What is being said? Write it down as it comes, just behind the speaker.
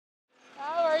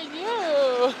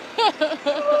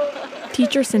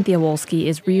Teacher Cynthia Wolski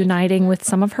is reuniting with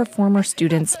some of her former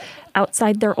students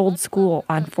outside their old school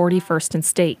on 41st and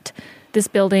State. This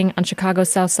building on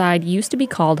Chicago's South Side used to be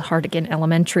called Hartigan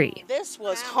Elementary. This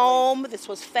was home, this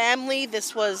was family, you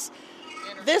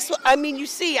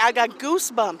see, I got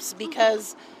goosebumps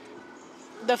because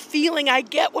the feeling I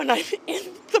get when I'm in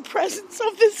the presence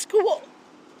of this school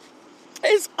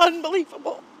is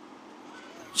unbelievable.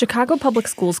 Chicago Public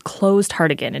Schools closed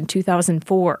Hartigan in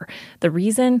 2004. The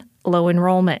reason? Low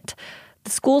enrollment. The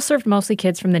school served mostly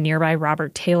kids from the nearby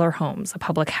Robert Taylor Homes, a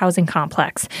public housing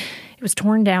complex. It was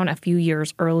torn down a few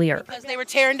years earlier. Because they were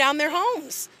tearing down their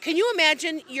homes. Can you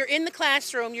imagine you're in the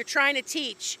classroom, you're trying to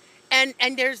teach, and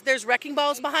there's wrecking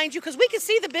balls behind you? Because we could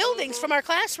see the buildings from our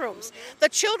classrooms. The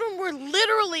children were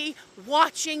literally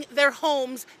watching their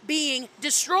homes being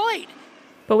destroyed.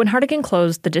 But when Hartigan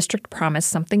closed, the district promised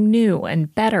something new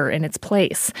and better in its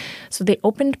place. So they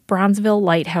opened Bronzeville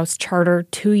Lighthouse Charter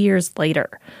 2 years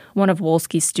later. One of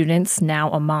Wolski's students, now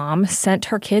a mom, sent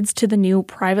her kids to the new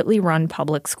privately run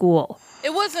public school.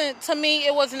 It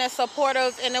wasn't as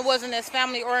supportive and it wasn't as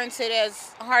family-oriented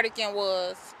as Hartigan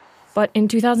was. But in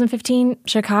 2015,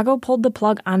 Chicago pulled the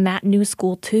plug on that new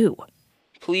school, too.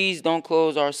 Please don't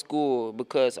close our school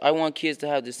because I want kids to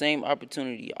have the same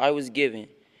opportunity I was given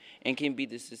and can be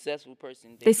the successful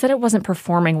person. They said it wasn't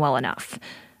performing well enough.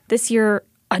 This year,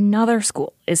 another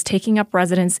school is taking up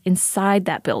residence inside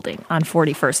that building on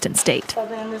 41st and State. So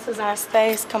then this is our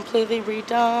space, completely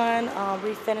redone,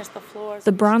 refinished the floors.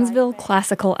 The Bronzeville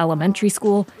Classical Elementary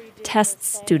School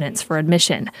tests students for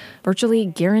admission, virtually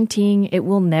guaranteeing it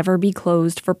will never be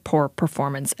closed for poor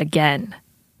performance again.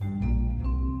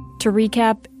 To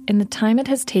recap, in the time it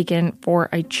has taken for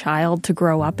a child to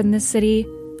grow up in this city,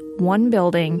 one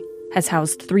building has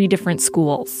housed 3 different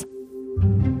schools.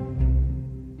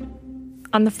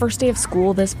 On the first day of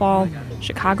school this fall,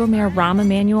 Chicago Mayor Rahm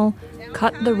Emanuel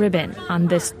cut the ribbon on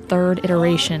this 3rd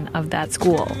iteration of that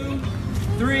school.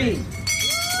 3.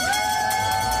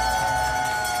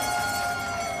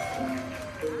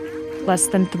 Less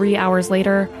than 3 hours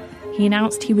later, he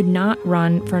announced he would not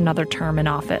run for another term in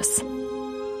office.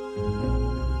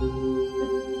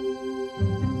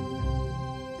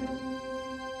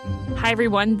 Hi,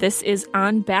 everyone. This is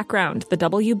On Background, the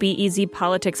WBEZ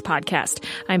Politics podcast.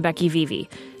 I'm Becky Vivi.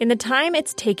 In the time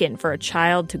it's taken for a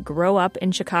child to grow up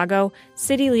in Chicago,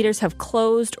 city leaders have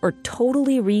closed or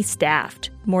totally restaffed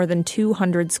more than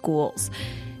 200 schools.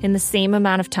 In the same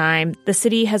amount of time, the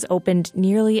city has opened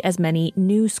nearly as many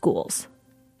new schools.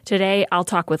 Today, I'll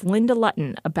talk with Linda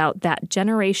Lutton about that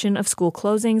generation of school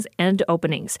closings and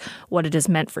openings, what it has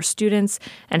meant for students,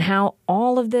 and how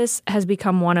all of this has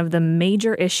become one of the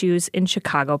major issues in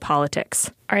Chicago politics.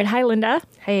 All right, hi, Linda.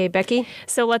 Hey, Becky.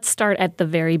 So let's start at the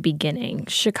very beginning.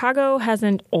 Chicago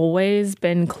hasn't always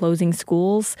been closing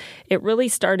schools. It really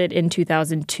started in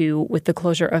 2002 with the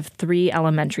closure of 3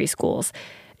 elementary schools.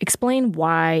 Explain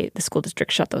why the school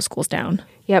district shut those schools down.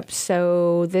 Yep.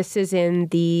 So this is in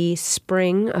the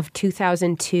spring of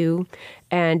 2002,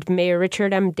 and Mayor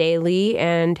Richard M. Daley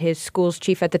and his schools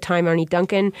chief at the time, Arne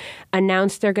Duncan,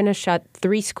 announced they're going to shut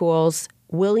 3 schools,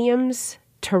 Williams,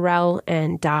 Terrell,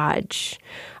 and Dodge.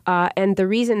 And the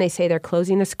reason they say they're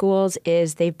closing the schools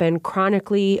is they've been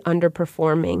chronically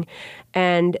underperforming,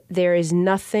 and there is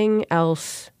nothing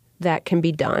else that can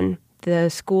be done. The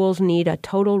schools need a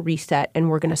total reset,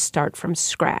 and we're going to start from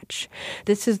scratch.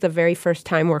 This is the very first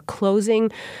time we're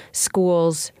closing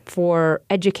schools for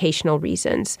educational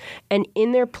reasons. And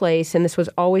in their place, and this was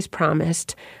always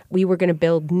promised, we were going to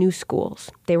build new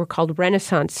schools. They were called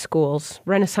Renaissance schools,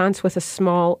 Renaissance with a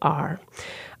small R.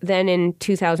 Then in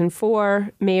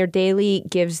 2004, Mayor Daley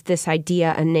gives this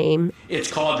idea a name.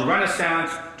 It's called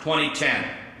Renaissance 2010,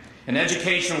 an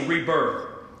educational rebirth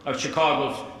of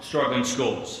Chicago's struggling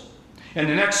schools. In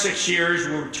the next 6 years,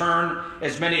 we'll turn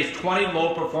as many as 20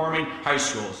 low-performing high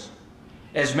schools,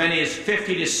 as many as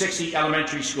 50 to 60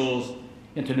 elementary schools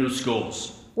into new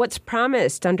schools. What's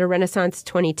promised under Renaissance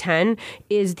 2010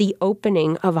 is the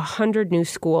opening of 100 new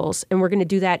schools, and we're going to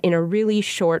do that in a really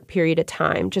short period of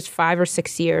time, just 5 or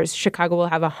 6 years. Chicago will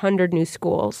have 100 new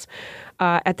schools.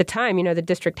 At the time, the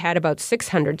district had about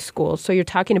 600 schools, so you're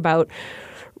talking about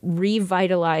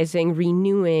revitalizing,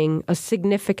 renewing a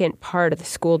significant part of the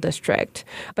school district.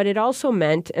 But it also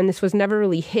meant, and this was never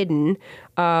really hidden,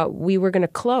 we were going to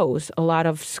close a lot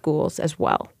of schools as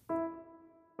well.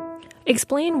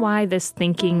 Explain why this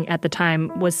thinking at the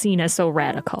time was seen as so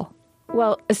radical.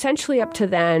 Well, essentially up to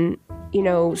then,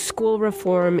 school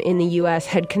reform in the U.S.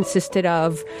 had consisted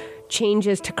of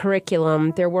changes to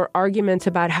curriculum. There were arguments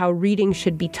about how reading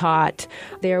should be taught.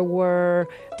 There were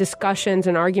discussions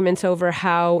and arguments over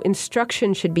how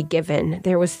instruction should be given.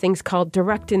 There was things called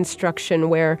direct instruction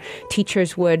where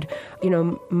teachers would,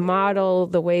 model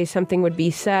the way something would be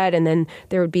said, and then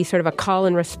there would be sort of a call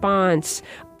and response.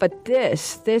 But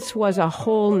this was a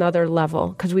whole nother level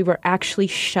because we were actually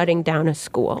shutting down a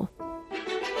school.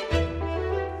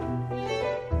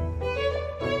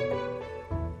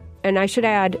 And I should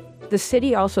add, the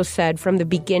city also said from the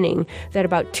beginning that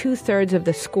about 2/3 of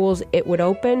the schools it would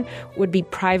open would be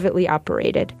privately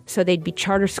operated. So they'd be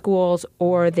charter schools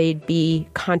or they'd be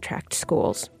contract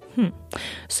schools.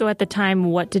 So at the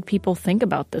time, what did people think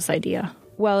about this idea?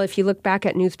 Well, if you look back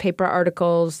at newspaper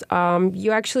articles,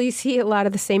 you actually see a lot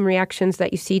of the same reactions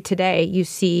that you see today. You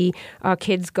see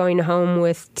kids going home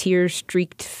with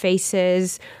tear-streaked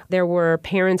faces. There were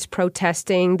parents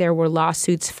protesting. There were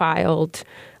lawsuits filed.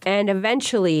 And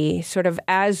eventually, sort of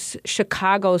as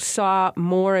Chicago saw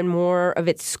more and more of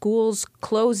its schools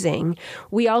closing,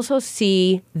 we also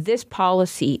see this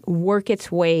policy work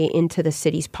its way into the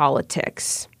city's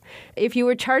politics. If you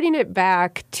were charting it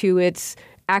back to its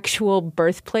actual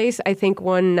birthplace, I think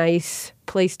one nice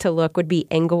place to look would be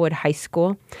Englewood High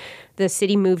School. The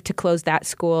city moved to close that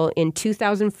school in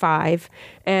 2005,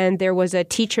 and there was a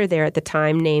teacher there at the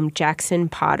time named Jackson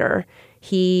Potter.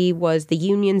 He was the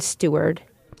union steward.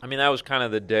 I mean, that was kind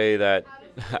of the day that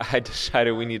I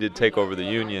decided we needed to take over the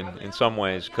union in some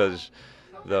ways because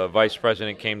the vice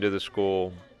president came to the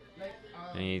school,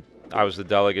 and I was the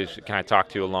delegate. Can I talk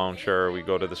to you alone? Sure. We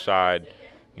go to the side.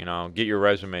 Get your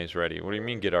resumes ready. What do you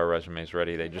mean get our resumes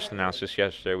ready? They just announced this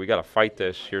yesterday. We got to fight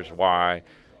this. Here's why.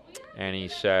 And he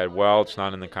said, well, it's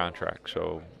not in the contract.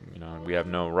 So, we have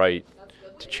no right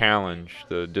to challenge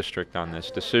the district on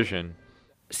this decision.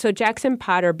 So Jackson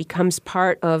Potter becomes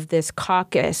part of this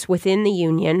caucus within the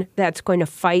union that's going to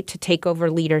fight to take over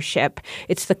leadership.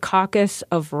 It's the caucus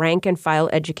of rank-and-file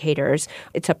educators.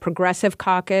 It's a progressive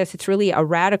caucus. It's really a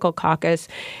radical caucus.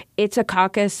 It's a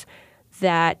caucus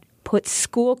that puts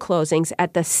school closings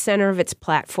at the center of its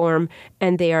platform,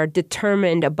 and they are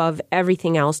determined above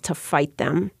everything else to fight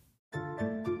them.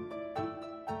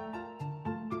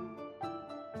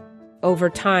 Over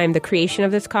time, the creation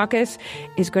of this caucus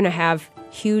is going to have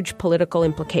huge political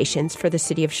implications for the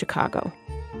city of Chicago.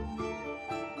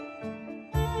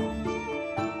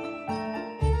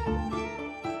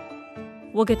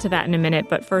 We'll get to that in a minute,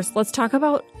 but first, let's talk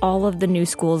about all of the new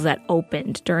schools that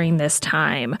opened during this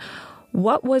time.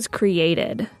 What was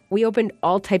created? We opened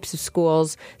all types of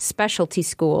schools, specialty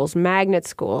schools, magnet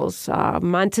schools,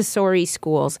 Montessori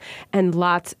schools, and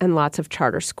lots of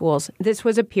charter schools. This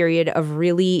was a period of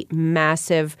really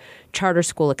massive charter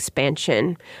school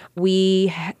expansion.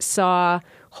 We saw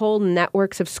whole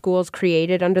networks of schools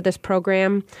created under this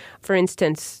program. For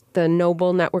instance, the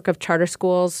Noble Network of Charter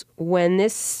Schools, when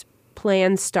this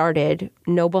plan started,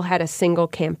 Noble had a single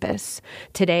campus.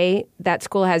 Today, that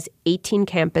school has 18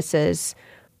 campuses.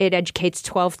 It educates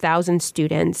 12,000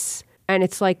 students, and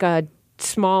it's like a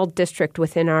small district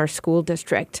within our school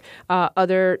district.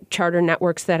 Other charter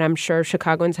networks that I'm sure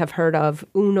Chicagoans have heard of,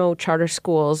 Uno Charter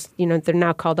Schools, they're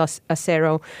now called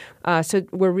Acero. So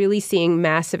we're really seeing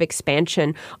massive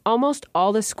expansion. Almost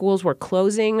all the schools we're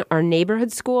closing are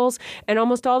neighborhood schools, and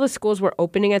almost all the schools we're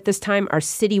opening at this time are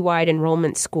citywide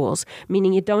enrollment schools,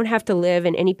 meaning you don't have to live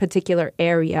in any particular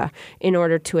area in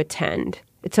order to attend.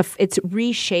 It's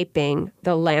reshaping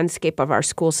the landscape of our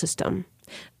school system.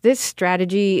 This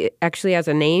strategy actually has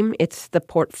a name. It's the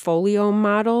portfolio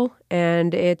model,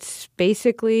 and it's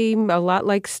basically a lot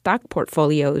like stock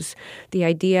portfolios. The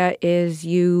idea is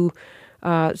you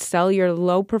sell your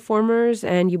low performers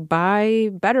and you buy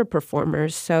better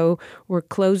performers. So we're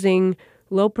closing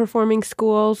low-performing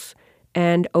schools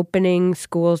and opening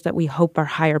schools that we hope are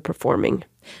higher performing.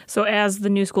 So as the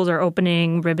new schools are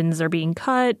opening, ribbons are being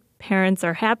cut, parents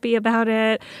are happy about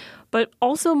it. But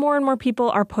also more and more people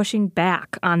are pushing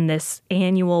back on this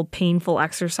annual painful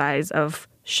exercise of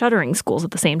shuttering schools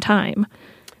at the same time.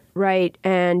 Right.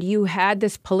 And you had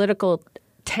this political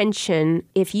tension.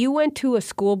 If you went to a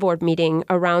school board meeting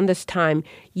around this time,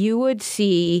 you would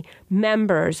see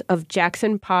members of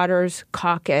Jackson Potter's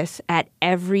caucus at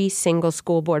every single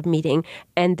school board meeting,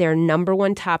 and their number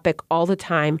one topic all the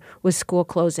time was school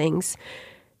closings.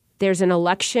 There's an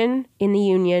election in the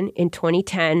union in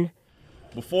 2010.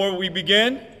 Before we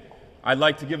begin, I'd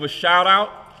like to give a shout out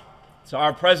to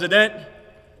our president,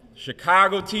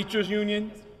 Chicago Teachers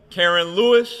Union, Karen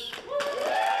Lewis.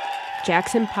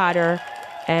 Jackson Potter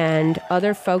and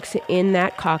other folks in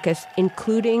that caucus,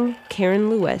 including Karen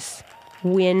Lewis,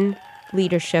 win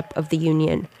leadership of the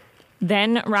union.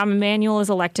 Then Rahm Emanuel is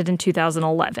elected in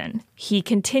 2011. He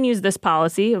continues this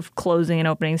policy of closing and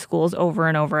opening schools over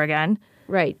and over again.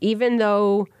 Right. Even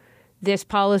though this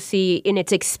policy in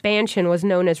its expansion was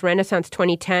known as Renaissance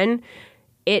 2010,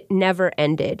 it never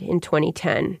ended in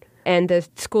 2010. And the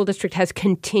school district has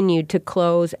continued to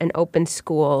close and open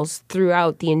schools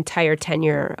throughout the entire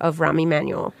tenure of Rahm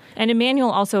Emanuel. And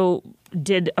Emanuel also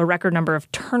did a record number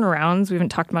of turnarounds. We haven't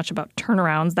talked much about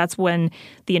turnarounds. That's when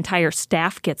the entire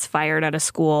staff gets fired at a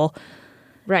school.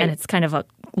 Right. And it's kind of a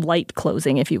light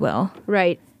closing, if you will.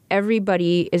 Right.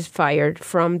 Everybody is fired,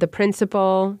 from the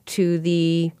principal to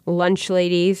the lunch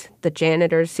ladies, the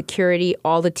janitors, security,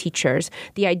 all the teachers.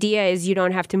 The idea is you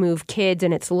don't have to move kids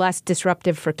and it's less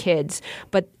disruptive for kids.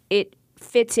 But it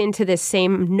fits into this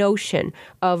same notion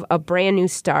of a brand new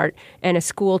start and a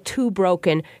school too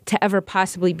broken to ever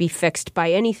possibly be fixed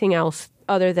by anything else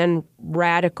other than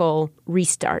radical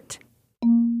restart.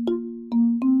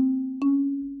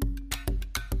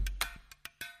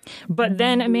 But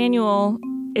then Emanuel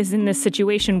is in this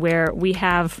situation where we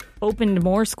have opened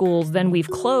more schools than we've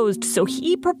closed, so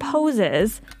he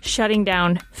proposes shutting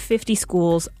down 50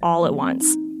 schools all at once.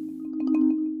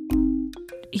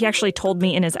 He actually told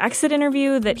me in his exit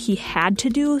interview that he had to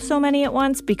do so many at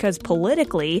once because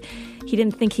politically he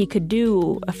didn't think he could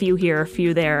do a few here, a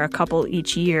few there, a couple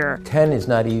each year. 10 is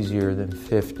not easier than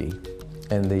 50,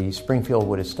 and the Springfield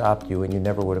would have stopped you and you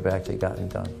never would have actually gotten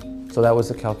done. So that was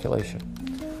the calculation.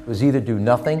 It was either do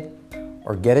nothing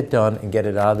or get it done and get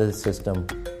it out of the system.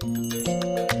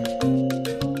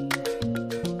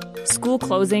 School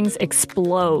closings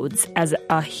explodes as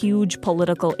a huge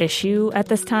political issue at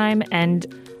this time, and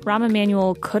Rahm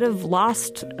Emanuel could have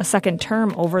lost a second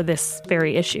term over this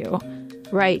very issue.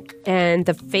 Right. And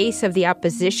the face of the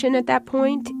opposition at that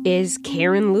point is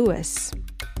Karen Lewis,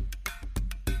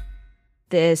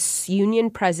 this union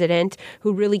president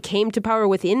who really came to power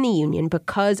within the union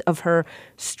because of her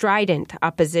strident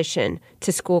opposition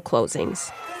to school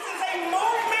closings. This is a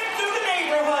movement through the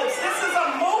neighborhoods. This is a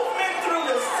movement through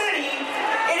the city.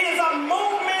 It is a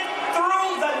movement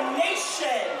through the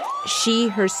nation. She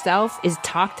herself is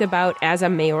talked about as a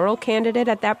mayoral candidate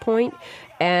at that point,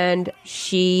 and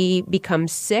she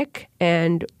becomes sick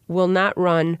and will not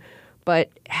run, but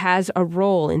has a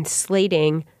role in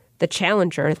slating the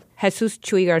challenger, Jesus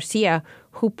Chuy Garcia,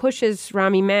 who pushes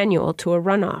Rahm Emanuel to a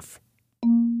runoff.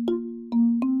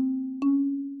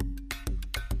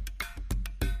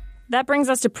 That brings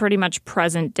us to pretty much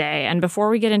present day. And before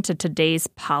we get into today's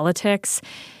politics,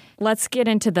 let's get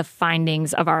into the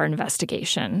findings of our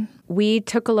investigation. We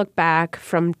took a look back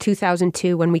from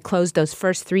 2002 when we closed those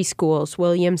first 3 schools,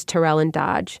 Williams, Terrell, and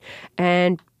Dodge.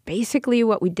 And basically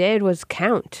what we did was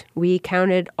count. We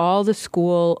counted all the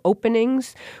school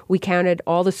openings. We counted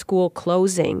all the school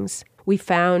closings. We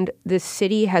found the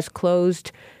city has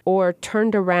closed or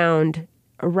turned around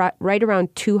right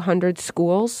around 200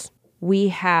 schools. We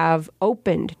have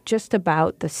opened just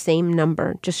about the same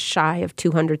number, just shy of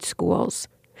 200 schools.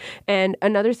 And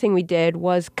another thing we did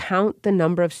was count the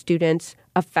number of students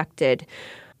affected.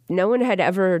 No one had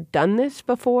ever done this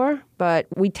before, but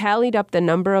we tallied up the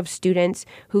number of students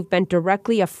who've been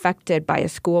directly affected by a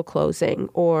school closing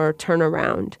or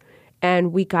turnaround.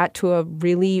 And we got to a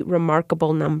really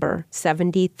remarkable number,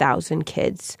 70,000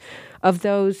 kids. Of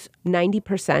those,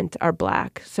 90% are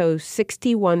Black, so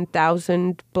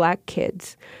 61,000 Black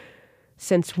kids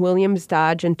since Williams,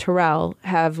 Dodge, and Terrell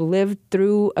have lived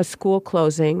through a school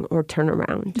closing or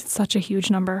turnaround. It's such a huge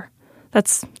number.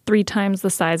 That's 3 times the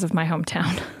size of my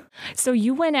hometown. So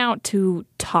you went out to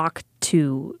talk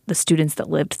to the students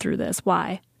that lived through this.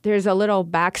 Why? There's a little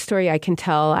backstory I can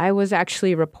tell. I was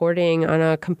actually reporting on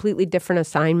a completely different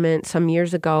assignment some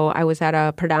years ago. I was at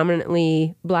a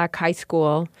predominantly Black high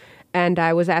school, and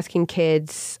I was asking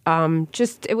kids,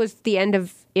 it was the end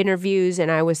of interviews, and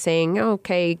I was saying,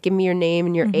 okay, give me your name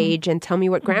and your age and tell me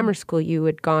what grammar school you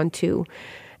had gone to.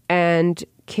 And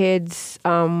kids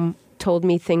told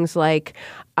me things like,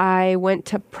 I went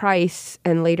to Price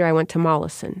and later I went to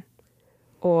Mollison.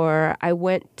 Or I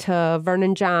went to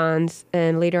Vernon Johns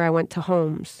and later I went to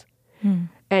Holmes.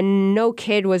 And no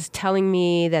kid was telling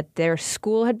me that their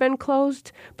school had been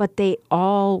closed, but they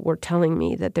all were telling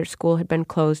me that their school had been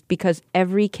closed because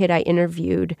every kid I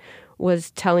interviewed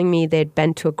was telling me they'd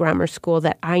been to a grammar school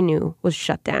that I knew was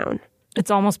shut down.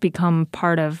 It's almost become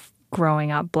part of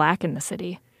growing up Black in the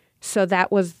city. So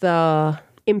that was the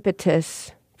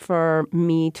impetus for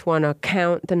me to want to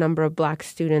count the number of Black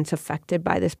students affected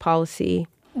by this policy.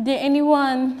 Did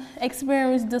anyone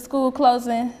experience the school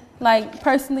closing, like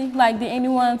personally? Like, did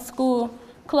anyone's school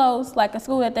close, like a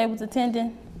school that they was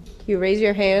attending? You raise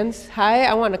your hands. Hi,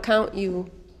 I want to count you.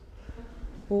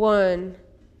 1,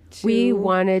 2, we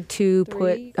wanted to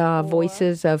put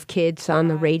voices of kids on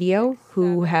the radio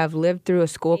who have lived through a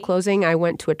school closing. I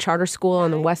went to a charter school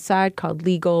on the west side called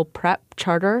Legal Prep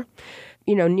Charter.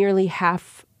 You know, nearly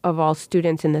half of all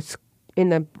students in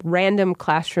the random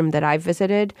classroom that I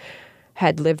visited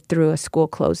had lived through a school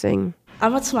closing. I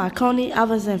went to Marconi. I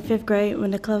was in 5th grade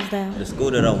when it closed down. The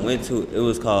school that I went to, it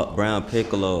was called Brown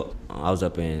Piccolo. I was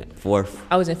up in 4th.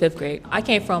 I was in 5th grade. I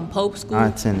came from Pope School. I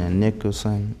attended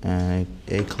Nicholson, and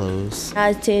it closed. I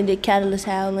attended Catalyst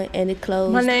Howland, and it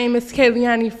closed. My name is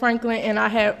Kayleani Franklin, and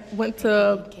I went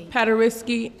to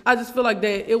Paderewski. I just feel like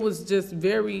that it was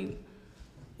very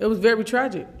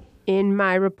tragic. In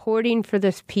my reporting for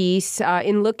this piece,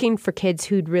 in looking for kids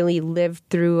who'd really lived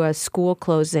through a school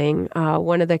closing,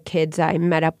 one of the kids I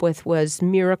met up with was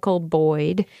Miracle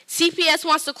Boyd. CPS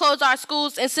wants to close our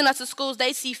schools and send us to schools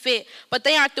they see fit, but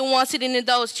they aren't the ones sitting in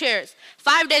those chairs.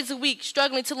 5 days a week,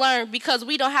 struggling to learn because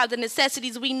we don't have the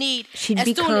necessities we need. She'd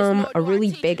become a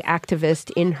really big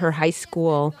activist in her high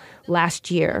school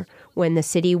last year when the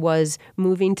city was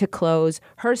moving to close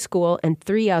her school and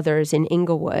 3 others in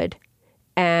Inglewood.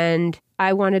 And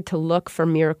I wanted to look for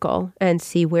Miracle and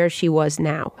see where she was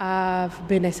now. I've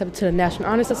been accepted to the National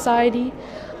Honor Society.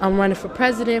 I'm running for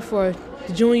president for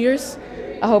the juniors.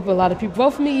 I hope a lot of people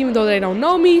vote for me, even though they don't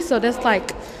know me. So that's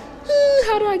like,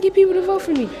 how do I get people to vote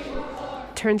for me?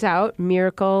 Turns out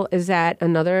Miracle is at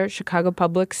another Chicago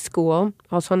public school,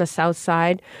 also on the south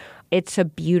side. It's a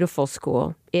beautiful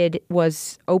school. It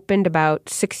was opened about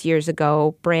 6 years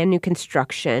ago, brand new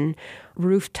construction,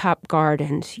 rooftop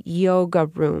gardens, yoga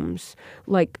rooms,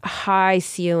 like high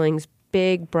ceilings,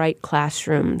 big, bright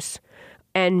classrooms.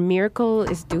 And Miracle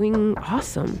is doing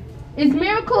awesome. It's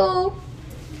Miracle.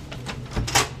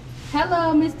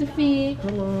 Hello, Mr. Fig.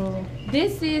 Hello.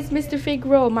 This is Mr.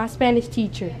 Figueroa, my Spanish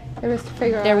teacher. Hey, Mr.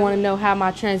 Figueroa. They want to know how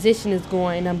my transition is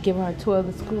going. I'm giving her a tour of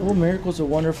the school. Oh, Miracle's a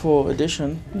wonderful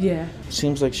addition. Yeah.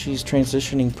 Seems like she's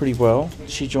transitioning pretty well.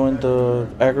 She joined the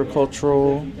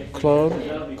agricultural club,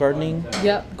 gardening.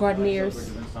 Yep,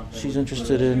 gardeners. She's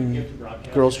interested in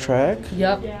girls' track.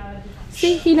 Yep.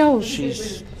 See, he knows.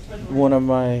 She's one of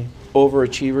my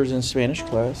overachievers in Spanish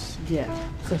class. Yeah,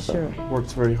 for sure.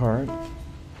 Works very hard.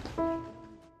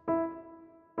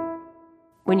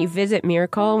 When you visit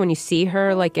Miracle, when you see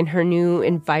her like in her new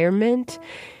environment,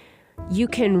 you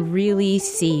can really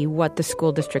see what the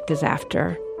school district is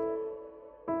after.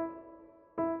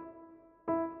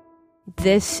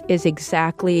 This is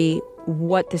exactly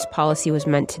what this policy was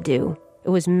meant to do. It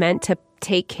was meant to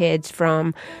take kids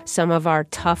from some of our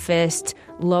toughest,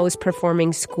 lowest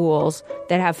performing schools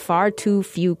that have far too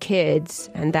few kids,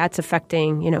 and that's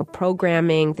affecting,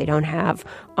 programming. They don't have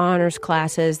honors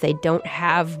classes. They don't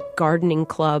have gardening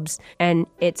clubs, and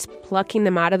it's plucking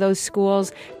them out of those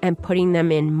schools and putting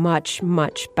them in much,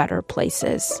 much better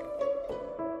places.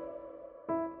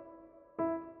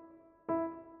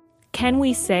 Can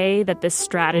we say that this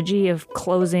strategy of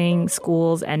closing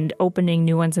schools and opening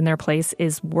new ones in their place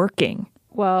is working?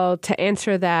 Well, to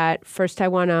answer that, first I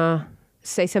want to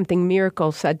say something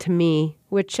Miracle said to me,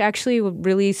 which actually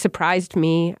really surprised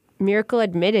me. Miracle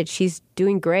admitted she's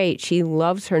doing great. She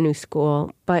loves her new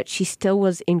school, but she still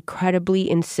was incredibly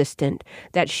insistent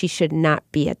that she should not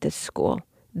be at this school,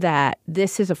 that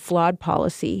this is a flawed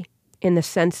policy, in the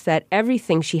sense that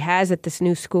everything she has at this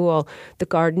new school, the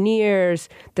gardeneers,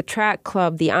 the track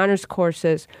club, the honors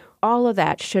courses, all of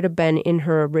that should have been in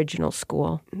her original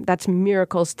school. That's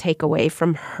Miracle's takeaway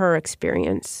from her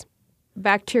experience.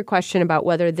 Back to your question about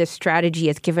whether this strategy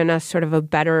has given us sort of a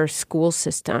better school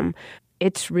system.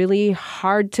 It's really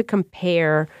hard to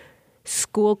compare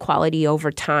school quality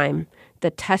over time. The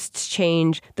tests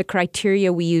change, the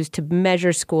criteria we use to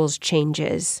measure schools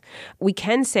changes. We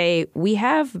can say we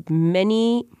have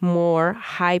many more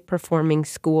high-performing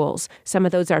schools. Some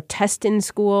of those are test-in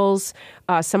schools.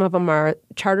 Some of them are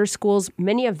charter schools.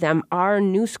 Many of them are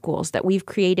new schools that we've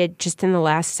created just in the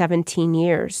last 17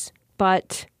 years.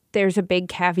 But there's a big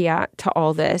caveat to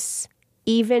all this.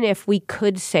 Even if we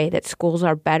could say that schools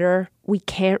are better, we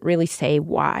can't really say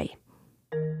why.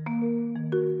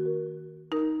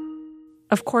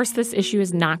 Of course, this issue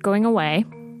is not going away.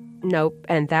 Nope,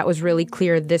 and that was really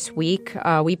clear this week.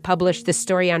 We published this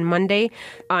story on Monday.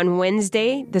 On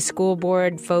Wednesday, the school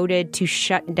board voted to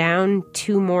shut down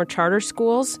 2 more charter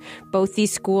schools. Both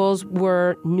these schools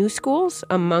were new schools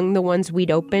among the ones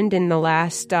we'd opened in the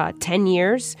last 10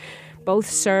 years. Both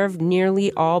served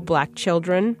nearly all Black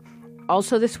children.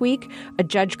 Also this week, a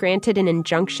judge granted an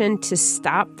injunction to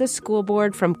stop the school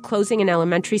board from closing an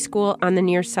elementary school on the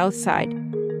near South Side.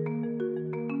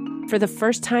 For the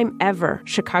first time ever,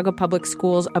 Chicago Public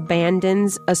Schools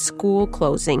abandons a school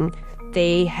closing.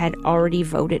 they had already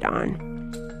voted on.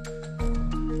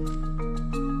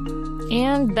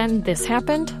 And then this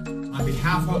happened. On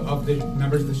behalf of the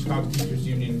members of the Chicago Teachers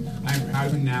Union, I am proud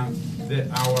to announce that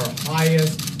our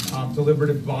highest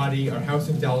deliberative body, our House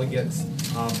of Delegates,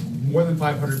 more than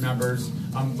 500 members,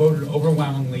 voted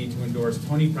overwhelmingly to endorse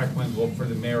Toni Preckwinkle for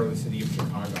the mayor of the city of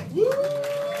Chicago.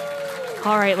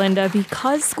 All right, Linda,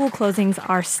 because school closings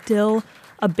are still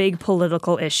a big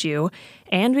political issue,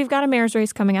 and we've got a mayor's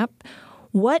race coming up,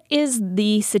 what is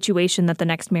the situation that the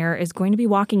next mayor is going to be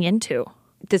walking into?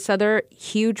 This other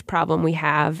huge problem we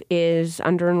have is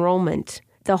under-enrollment.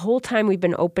 The whole time we've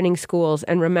been opening schools,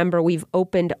 and remember, we've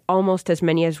opened almost as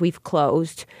many as we've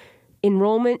closed,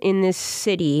 enrollment in this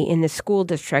city, in the school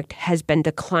district, has been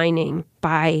declining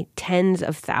by tens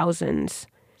of thousands.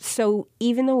 So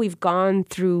even though we've gone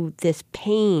through this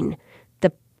pain,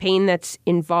 the pain that's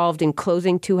involved in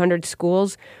closing 200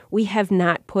 schools, we have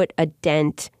not put a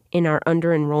dent in our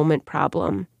under-enrollment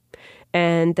problem.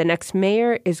 And the next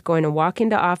mayor is going to walk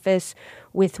into office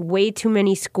with way too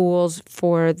many schools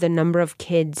for the number of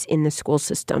kids in the school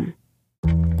system.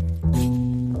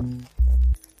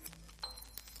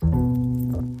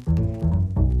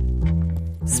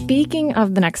 Speaking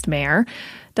of the next mayor,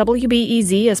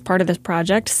 WBEZ, as part of this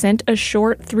project, sent a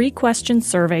short 3-question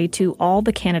survey to all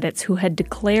the candidates who had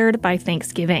declared by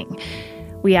Thanksgiving.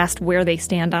 We asked where they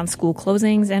stand on school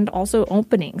closings and also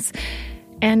openings.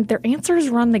 And their answers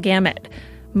run the gamut.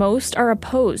 Most are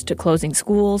opposed to closing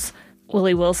schools.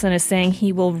 Willie Wilson is saying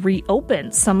he will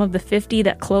reopen some of the 50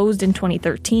 that closed in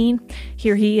 2013.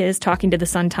 Here he is talking to the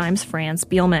Sun-Times' Fran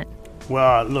Spielman.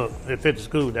 Well, look, the 50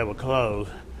 schools that were closed,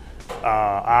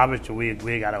 obviously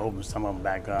we got to open some of them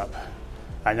back up.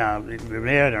 I know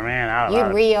Revere ran out of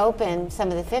You'd reopen some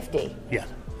of the 50? Yeah.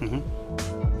 Mm-hmm.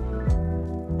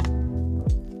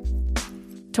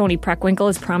 Toni Preckwinkle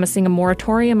is promising a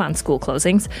moratorium on school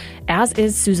closings, as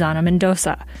is Susana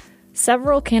Mendoza.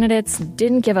 Several candidates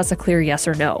didn't give us a clear yes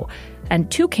or no,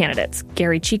 and 2 candidates,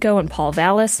 Gary Chico and Paul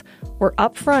Vallas, were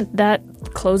upfront that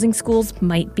closing schools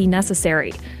might be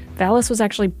necessary. Vallas was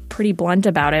actually pretty blunt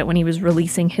about it when he was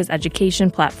releasing his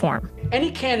education platform.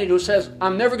 Any candidate who says,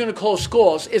 I'm never going to close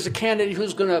schools, is a candidate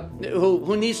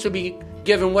who needs to be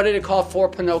given, what do they call, 4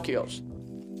 Pinocchios.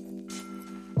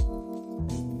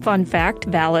 Fun fact,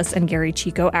 Vallas and Gary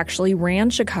Chico actually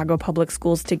ran Chicago Public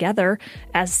Schools together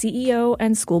as CEO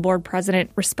and school board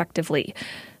president, respectively.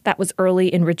 That was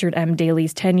early in Richard M.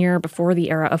 Daley's tenure before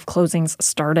the era of closings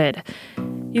started.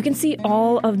 You can see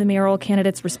all of the mayoral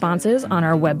candidates' responses on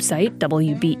our website,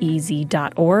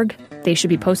 wbez.org. They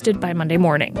should be posted by Monday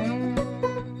morning.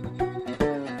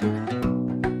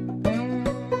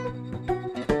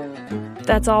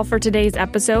 That's all for today's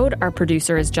episode. Our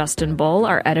producer is Justin Bull.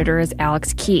 Our editor is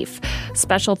Alex Keefe.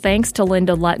 Special thanks to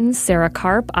Linda Lutton, Sarah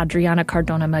Karp, Adriana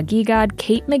Cardona-Magigad,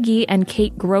 Kate McGee, and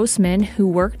Kate Grossman, who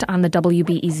worked on the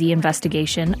WBEZ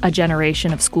investigation, A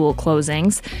Generation of School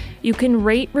Closings. You can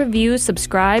rate, review,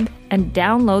 subscribe, and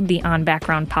download the On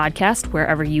Background podcast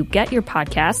wherever you get your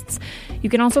podcasts. You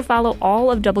can also follow all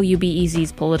of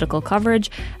WBEZ's political coverage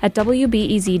at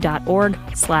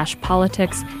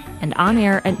wbez.org/politics and on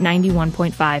air at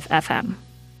 91.5 FM.